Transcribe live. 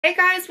Hey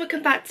guys,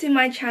 welcome back to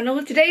my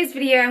channel. Today's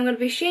video I'm going to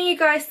be showing you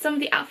guys some of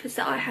the outfits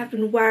that I have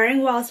been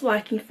wearing whilst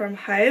working from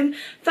home.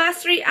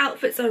 First three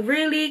outfits are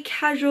really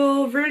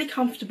casual, really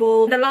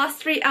comfortable. The last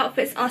three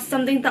outfits are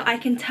something that I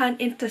can turn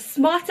into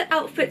smarter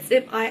outfits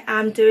if I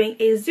am doing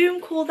a Zoom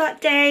call that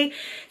day.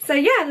 So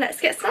yeah, let's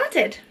get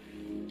started.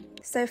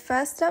 So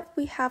first up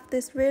we have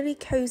this really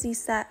cozy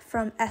set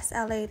from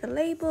SLA the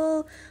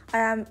label. I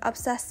am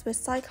obsessed with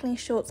cycling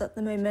shorts at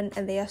the moment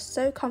and they are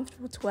so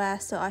comfortable to wear,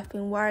 so I've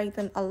been wearing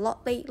them a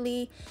lot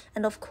lately,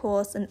 and of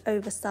course an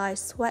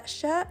oversized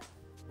sweatshirt.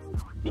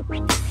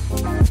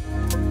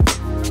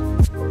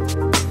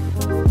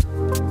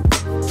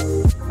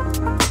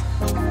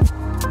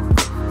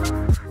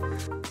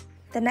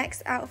 The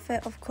next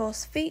outfit of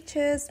course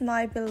features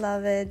my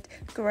beloved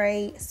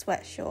grey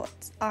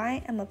sweatshorts.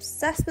 I am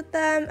obsessed with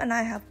them and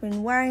I have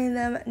been wearing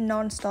them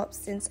non-stop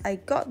since I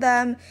got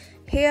them.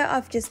 Here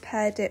I've just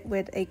paired it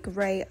with a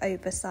grey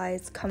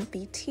oversized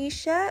comfy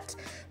t-shirt,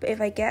 but if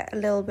I get a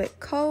little bit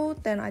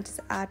cold then I just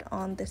add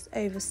on this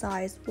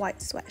oversized white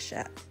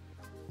sweatshirt.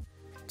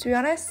 To be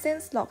honest,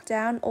 since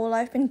lockdown, all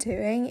I've been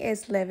doing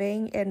is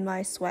living in my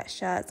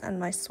sweatshirts and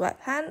my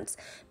sweatpants,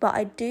 but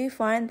I do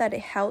find that it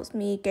helps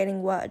me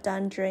getting work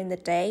done during the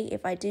day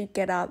if I do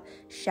get up,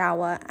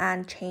 shower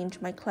and change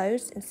my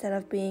clothes instead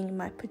of being in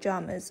my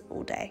pajamas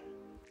all day.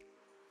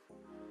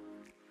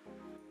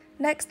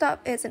 Next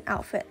up is an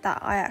outfit that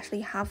I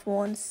actually have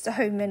worn so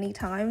many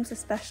times,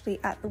 especially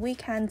at the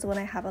weekends when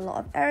I have a lot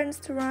of errands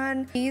to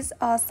run. These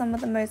are some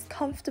of the most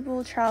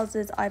comfortable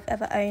trousers I've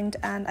ever owned,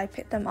 and I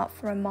picked them up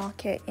from a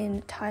market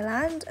in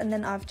Thailand, and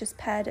then I've just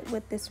paired it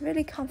with this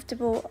really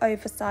comfortable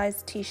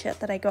oversized t-shirt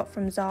that I got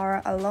from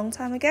Zara a long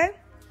time ago.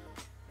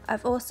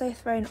 I've also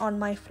thrown on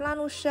my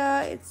flannel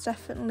shirt. It's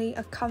definitely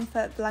a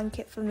comfort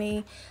blanket for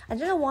me. I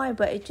don't know why,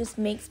 but it just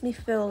makes me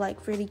feel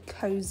like really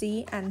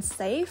cozy and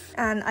safe.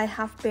 And I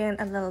have been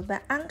a little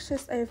bit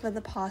anxious over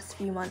the past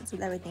few months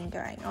with everything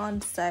going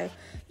on. So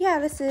yeah,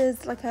 this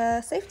is like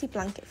a safety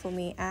blanket for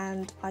me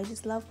and I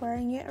just love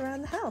wearing it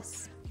around the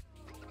house.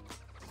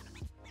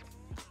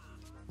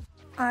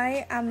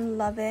 I am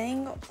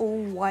loving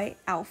all white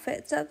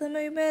outfits at the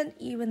moment,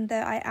 even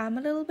though I am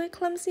a little bit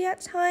clumsy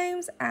at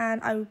times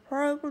and I would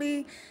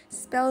probably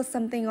spill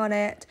something on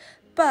it,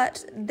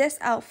 but this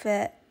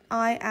outfit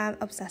I am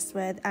obsessed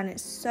with and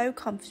it's so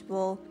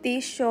comfortable.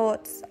 These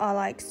shorts are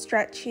like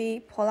stretchy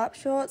pull-up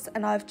shorts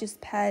and I've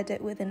just paired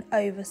it with an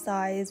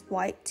oversized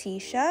white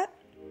t-shirt.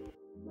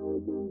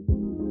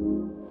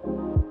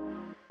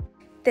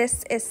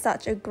 This is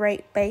such a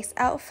great base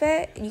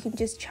outfit. You can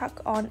just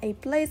chuck on a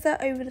blazer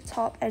over the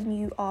top and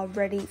you are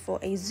ready for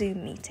a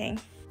Zoom meeting.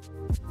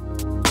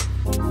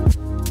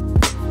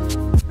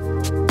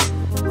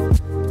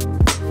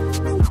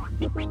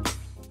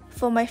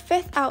 For my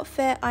fifth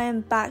outfit, I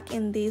am back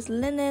in these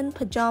linen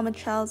pajama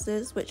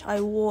trousers which I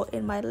wore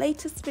in my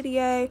latest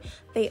video.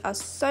 They are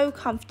so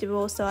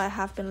comfortable, so I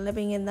have been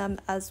living in them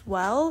as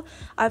well.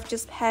 I've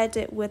just paired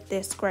it with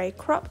this grey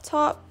crop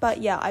top,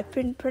 but yeah, I've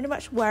been pretty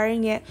much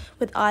wearing it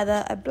with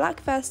either a black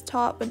vest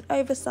top, an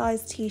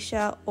oversized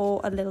t-shirt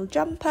or a little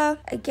jumper.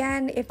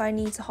 Again, if I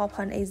need to hop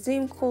on a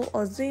Zoom call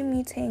or Zoom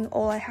meeting,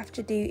 all I have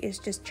to do is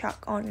just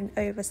chuck on an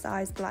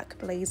oversized black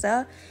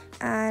blazer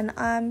and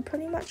I'm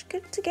pretty much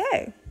good to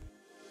go.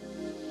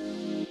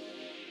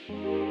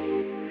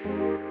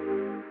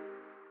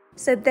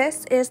 So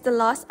this is the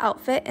last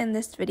outfit in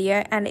this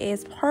video and it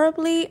is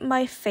probably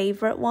my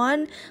favorite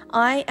one.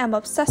 I am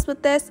obsessed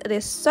with this. It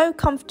is so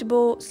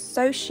comfortable,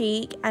 so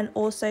chic, and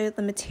also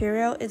the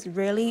material is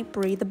really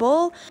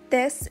breathable.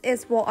 This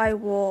is what I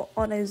wore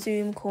on a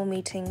Zoom call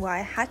meeting where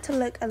I had to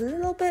look a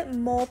little bit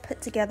more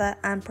put together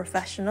and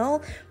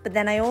professional, but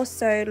then I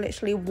also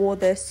literally wore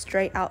this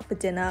straight out for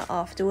dinner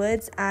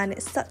afterwards, and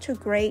it's such a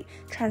great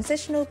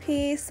transitional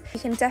piece. You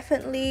can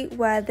definitely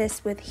wear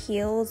this with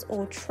heels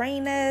or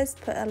trainers,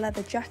 put a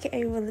leather jacket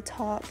over the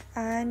top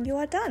and you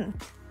are done.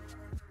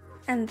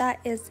 And that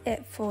is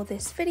it for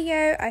this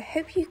video. I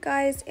hope you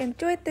guys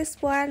enjoyed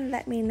this one.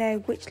 Let me know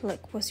which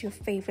look was your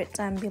favorite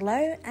down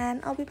below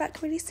and I'll be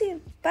back really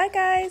soon. Bye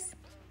guys!